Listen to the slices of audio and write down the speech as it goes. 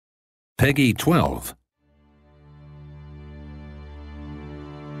Peggy 12.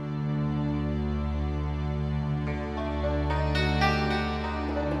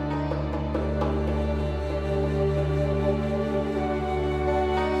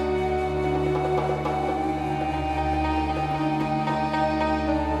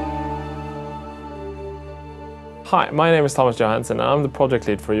 Hi, my name is Thomas Johansson and I'm the project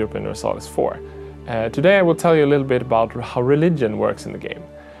lead for Europa Universalis 4. Today I will tell you a little bit about how religion works in the game.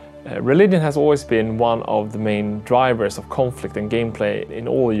 Religion has always been one of the main drivers of conflict and gameplay in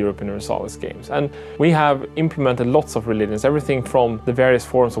all Europa Universalis games. And we have implemented lots of religions, everything from the various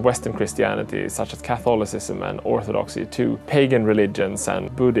forms of Western Christianity, such as Catholicism and Orthodoxy, to pagan religions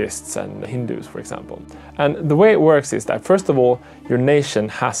and Buddhists and Hindus, for example. And the way it works is that, first of all, your nation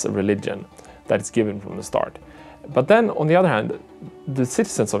has a religion that is given from the start. But then, on the other hand, the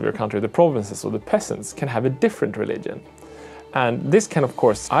citizens of your country, the provinces or the peasants, can have a different religion. And this can, of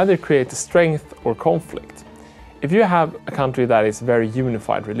course, either create a strength or conflict. If you have a country that is very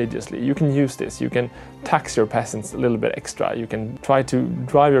unified religiously, you can use this. You can tax your peasants a little bit extra. You can try to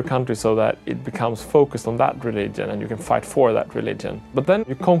drive your country so that it becomes focused on that religion and you can fight for that religion. But then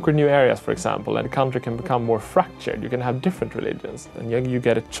you conquer new areas, for example, and the country can become more fractured. You can have different religions and you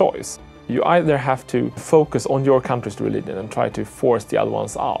get a choice. You either have to focus on your country's religion and try to force the other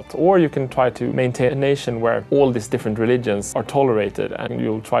ones out, or you can try to maintain a nation where all these different religions are tolerated and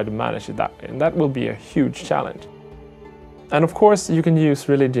you'll try to manage it that way. And that will be a huge challenge. And of course, you can use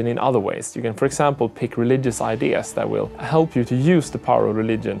religion in other ways. You can, for example, pick religious ideas that will help you to use the power of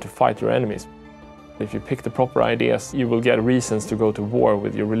religion to fight your enemies. If you pick the proper ideas, you will get reasons to go to war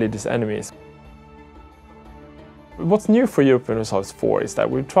with your religious enemies. What's new for Europa Universalis 4 is that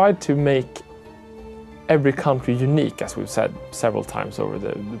we've tried to make every country unique, as we've said several times over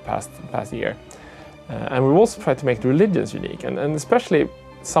the past year. And we've also tried to make the religions unique, and especially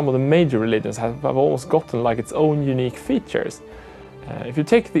some of the major religions have almost gotten like its own unique features. If you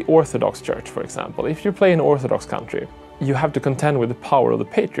take the Orthodox Church, for example, if you play in an Orthodox country, you have to contend with the power of the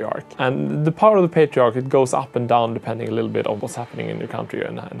Patriarch. And the power of the Patriarch, it goes up and down depending a little bit on what's happening in your country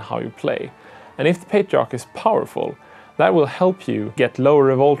and how you play. And if the Patriarch is powerful, that will help you get lower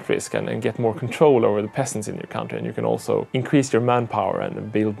revolt risk and get more control over the peasants in your country, and you can also increase your manpower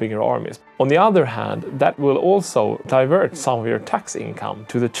and build bigger armies. On the other hand, that will also divert some of your tax income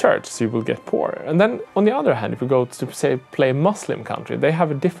to the church, so you will get poorer. And then on the other hand, if you go to, say, play a Muslim country, they have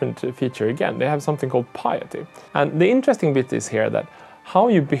a different feature again. They have something called piety. And the interesting bit is here that how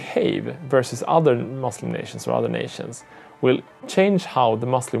you behave versus other Muslim nations or other nations will change how the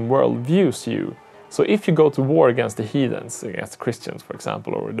Muslim world views you. So if you go to war against the heathens, against Christians, for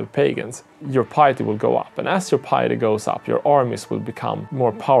example, or the pagans, your piety will go up. And as your piety goes up, your armies will become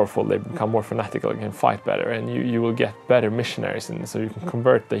more powerful, they become more fanatical and can fight better, and you will get better missionaries, and so you can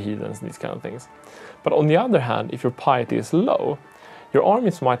convert the heathens and these kind of things. But on the other hand, if your piety is low, your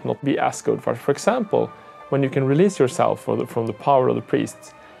armies might not be as good. For example, when you can release yourself from the power of the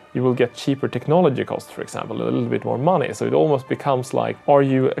priests, you will get cheaper technology costs, for example, a little bit more money. So it almost becomes like, are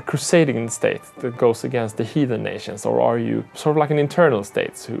you a crusading state that goes against the heathen nations, or are you sort of like an internal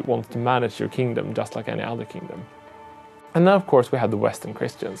state who wants to manage your kingdom just like any other kingdom? And then, of course, we have the Western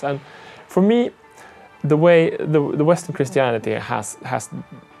Christians. And for me, the way the Western Christianity has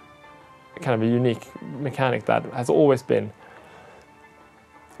kind of a unique mechanic that has always been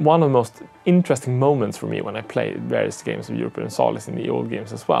one of the most interesting moments for me when I play various games of Europa Universalis in the old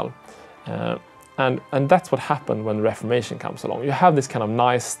games as well. And that's what happened when the Reformation comes along. You have this kind of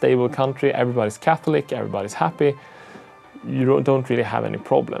nice, stable country, everybody's Catholic, everybody's happy, you don't really have any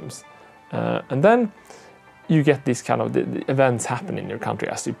problems. And then you get these kind of the events happen in your country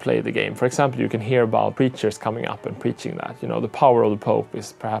as you play the game. For example, you can hear about preachers coming up and preaching that, you know, the power of the Pope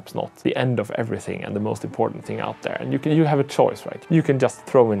is perhaps not the end of everything and the most important thing out there. And you have a choice, right? You can just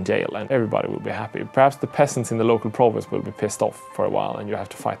throw in jail and everybody will be happy. Perhaps the peasants in the local province will be pissed off for a while and you have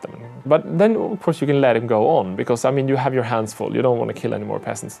to fight them. But then, of course, you can let him go on because, I mean, you have your hands full. You don't want to kill any more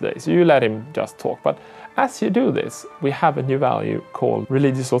peasants today. So you let him just talk. But as you do this, we have a new value called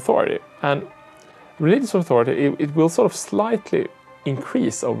religious authority. And religious authority, it will sort of slightly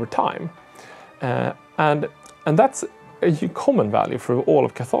increase over time. And that's a common value for all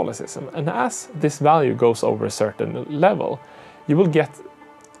of Catholicism. And as this value goes over a certain level, you will get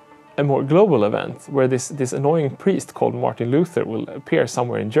a more global event where this annoying priest called Martin Luther will appear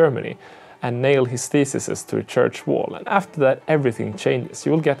somewhere in Germany and nail his theses to a church wall. And after that, everything changes.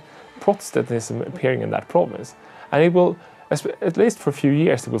 You will get Protestantism appearing in that province. And it will, at least for a few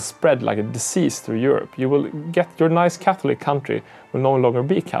years, it will spread like a disease through Europe. You will get your nice Catholic country will no longer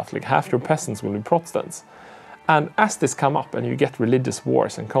be Catholic. Half your peasants will be Protestants. And as this come up and you get religious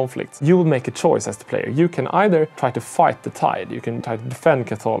wars and conflicts, you will make a choice as the player. You can either try to fight the tide, you can try to defend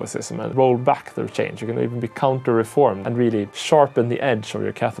Catholicism and roll back the change, you can even be counter-reformed and really sharpen the edge of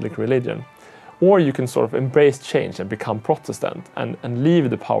your Catholic religion. Or you can sort of embrace change and become Protestant and leave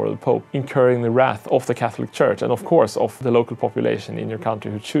the power of the Pope, incurring the wrath of the Catholic Church and of course of the local population in your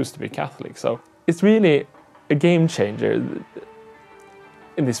country who choose to be Catholic. So it's really a game changer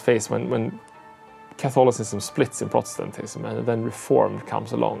in this phase when Catholicism splits in Protestantism and then Reform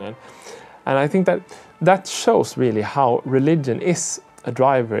comes along. And I think that shows really how religion is a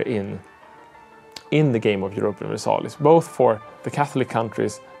driver in the game of Europa Universalis, both for the Catholic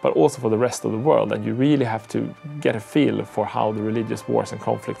countries but also for the rest of the world. And you really have to get a feel for how the religious wars and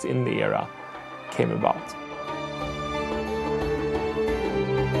conflicts in the era came about.